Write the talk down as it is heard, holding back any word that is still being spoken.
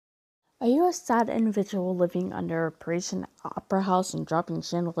Are you a sad individual living under a Parisian opera house and dropping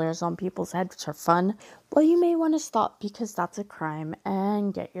chandeliers on people's heads for fun? Well, you may want to stop because that's a crime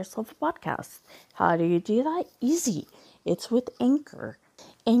and get yourself a podcast. How do you do that? Easy. It's with Anchor.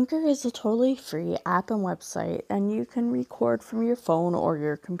 Anchor is a totally free app and website, and you can record from your phone or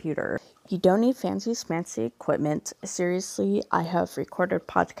your computer. You don't need fancy smancy equipment. Seriously, I have recorded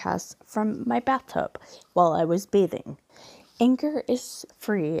podcasts from my bathtub while I was bathing. Anchor is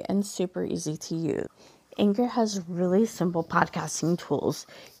free and super easy to use. Anchor has really simple podcasting tools.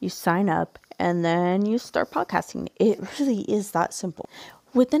 You sign up and then you start podcasting. It really is that simple.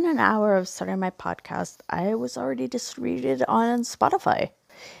 Within an hour of starting my podcast, I was already distributed on Spotify.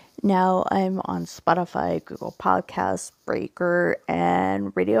 Now I'm on Spotify, Google Podcasts, Breaker,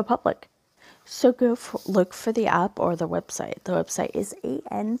 and Radio Public. So look for the app or the website. The website is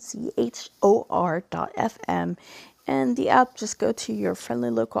anchor.fm, and the app, just go to your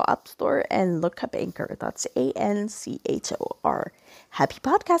friendly local app store and look up Anchor. That's Anchor. Happy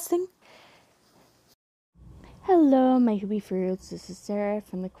podcasting! Hello, my Hoopy Fruits. This is Sarah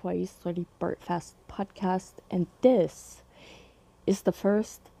from the Kawaii Slutty Bartfast podcast, and this is the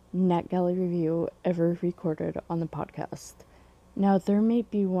first NetGalley review ever recorded on the podcast. Now, there may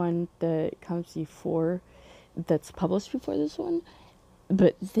be one that comes before, that's published before this one,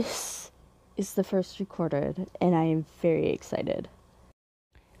 but this is the first recorded, and I am very excited.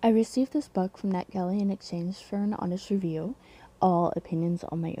 I received this book from NetGalley in exchange for an honest review. All opinions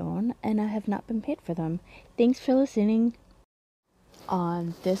on my own, and I have not been paid for them. Thanks for listening.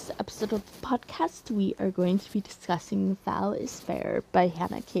 On this episode of the podcast, we are going to be discussing Foul is Fair by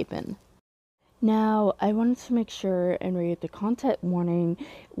Hannah Capin. Now, I wanted to make sure and read the content warning,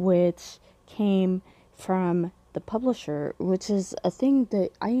 which came from the publisher, which is a thing that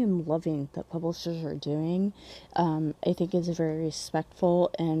I am loving that publishers are doing. I think it's very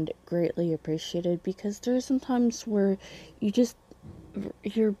respectful and greatly appreciated, because there are some times where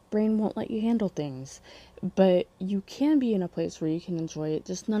your brain won't let you handle things, but you can be in a place where you can enjoy it,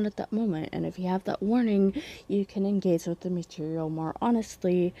 just not at that moment. And if you have that warning, you can engage with the material more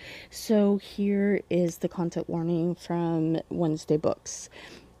honestly. So here is the content warning from Wednesday Books.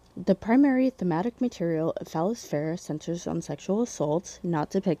 The primary thematic material of Foul is Fair centers on sexual assault, not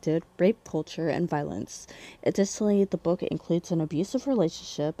depicted, rape culture, and violence. Additionally, the book includes an abusive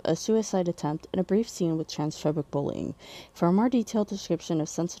relationship, a suicide attempt, and a brief scene with transphobic bullying. For a more detailed description of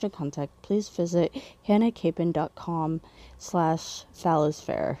sensitive content, please visit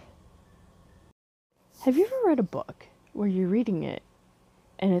hannahcapin.com/foulisfair. Have you ever read a book where you're reading it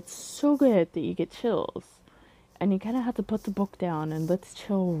and it's so good that you get chills? And you kind of have to put the book down and let the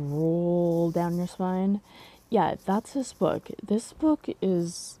chill roll down your spine. Yeah, that's this book. This book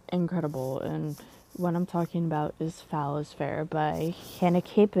is incredible, and what I'm talking about is Foul is Fair by Hannah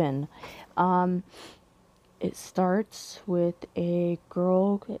Capin. It starts with a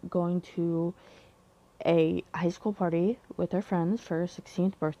girl going to a high school party with her friends for her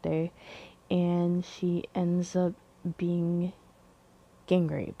 16th birthday, and she ends up being gang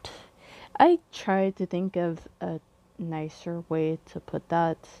raped. I tried to think of a nicer way to put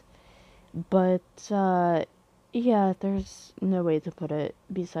that, but yeah, there's no way to put it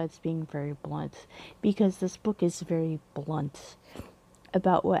besides being very blunt, because this book is very blunt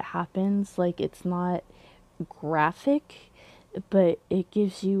about what happens. Like, it's not graphic, but it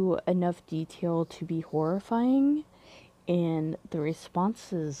gives you enough detail to be horrifying, and the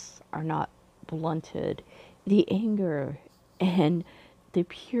responses are not blunted. The anger and the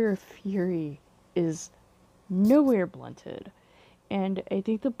pure fury is nowhere blunted, and I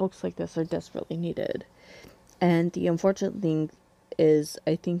think that books like this are desperately needed. And the unfortunate thing is,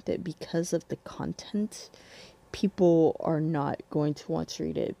 I think that because of the content, people are not going to want to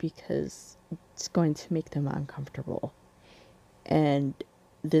read it because it's going to make them uncomfortable. And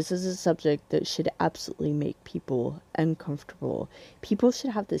this is a subject that should absolutely make people uncomfortable. People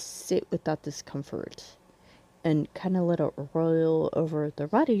should have to sit with that discomfort and kind of let it roil over their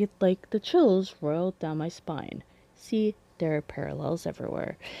body like the chills roiled down my spine. See, there are parallels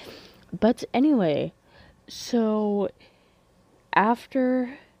everywhere. But anyway, so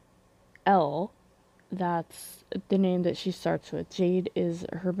after L, that's the name that she starts with. Jade is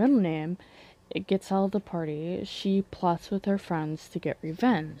her middle name. It gets out of the party. She plots with her friends to get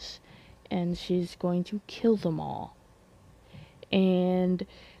revenge, and she's going to kill them all. And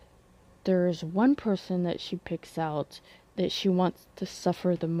there's one person that she picks out that she wants to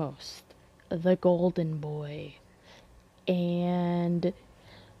suffer the most, the golden boy. And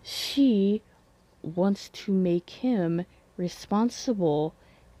she wants to make him responsible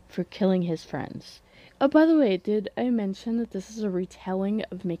for killing his friends. Oh, by the way, did I mention that this is a retelling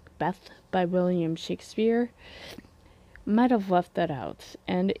of Macbeth by William Shakespeare? Might have left that out.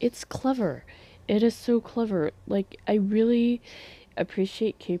 And it's clever. It is so clever. Like, I really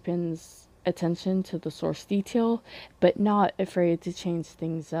appreciate Capin's attention to the source detail, but not afraid to change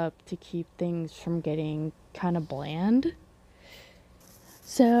things up to keep things from getting kind of bland.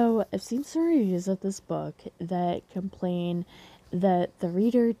 So, I've seen some reviews of this book that complain that the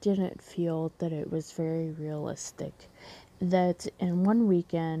reader didn't feel that it was very realistic. That in one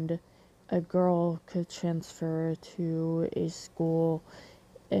weekend, a girl could transfer to a school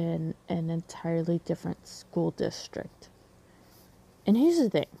in an entirely different school district. And here's the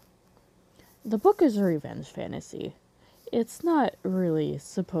thing, the book is a revenge fantasy. It's not really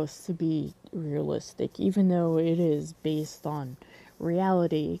supposed to be realistic, even though it is based on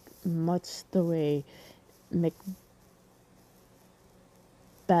reality, much the way Macbeth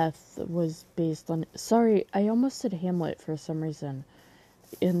was based on. Sorry, I almost said Hamlet for some reason.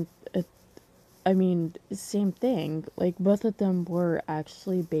 In I mean, same thing. Like, both of them were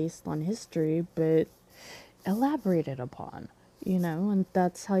actually based on history, but elaborated upon, and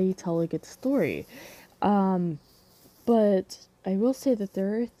that's how you tell a good story. But I will say that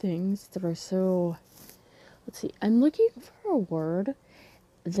there are things that are so. Let's see, I'm looking for a word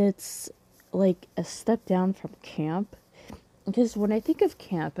that's like a step down from camp. Because when I think of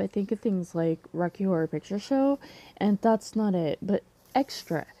camp, I think of things like Rocky Horror Picture Show, and that's not it, but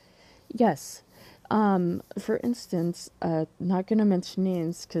extra. Yes. For instance, not gonna mention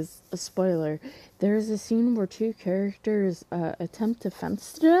names because a spoiler, there's a scene where two characters attempt to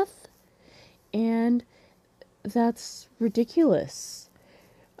fence to death, and that's ridiculous.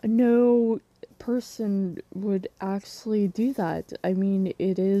 No person would actually do that. I mean,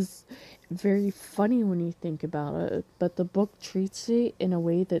 it is very funny when you think about it, but the book treats it in a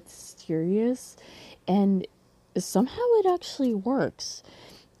way that's serious, and somehow it actually works.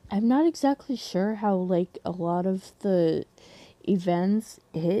 I'm not exactly sure how like a lot of the events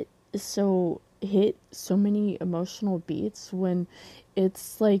hit so many emotional beats when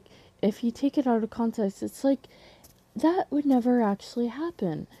it's like if you take it out of context, it's like that would never actually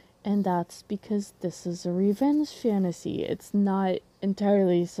happen. And that's because this is a revenge fantasy. It's not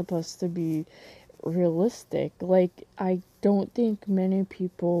entirely supposed to be realistic. Like, I don't think many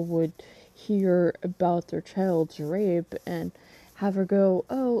people would hear about their child's rape and have her go,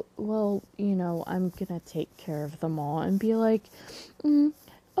 oh, well, I'm gonna take care of them all, and be like,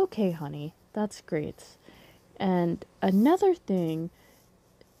 okay, honey, that's great. And another thing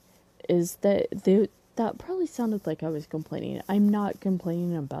is that probably sounded like I was complaining. I'm not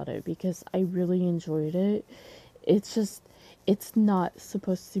complaining about it because I really enjoyed it. It's just, it's not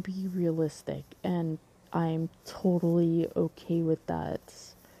supposed to be realistic, and I'm totally okay with that.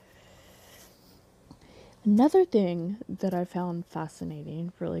 Another thing that I found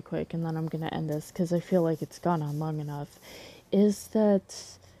fascinating, really quick, and then I'm gonna end this because I feel like it's gone on long enough, is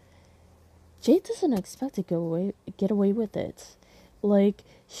that Jade doesn't expect to get away with it. Like,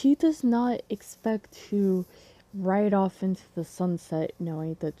 she does not expect to ride off into the sunset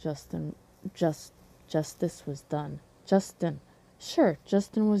knowing that justice was done. Justin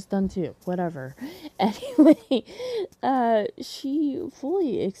was done too. Whatever. Anyway, she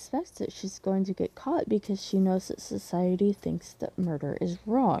fully expects that she's going to get caught because she knows that society thinks that murder is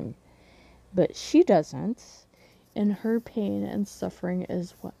wrong. But she doesn't, and her pain and suffering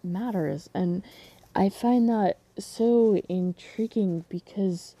is what matters. And I find that so intriguing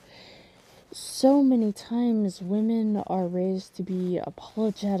because so many times women are raised to be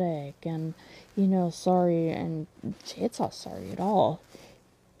apologetic and, sorry, and Jade's not sorry at all.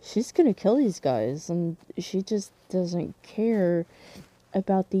 She's gonna kill these guys, and she just doesn't care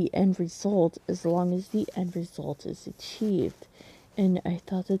about the end result as long as the end result is achieved. And I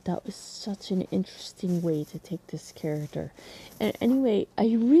thought that that was such an interesting way to take this character. And anyway, I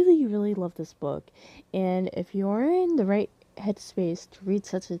really, really love this book. And if you're in the right headspace to read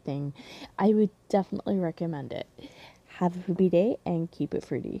such a thing, I would definitely recommend it. Have a happy day and keep it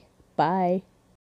fruity. Bye.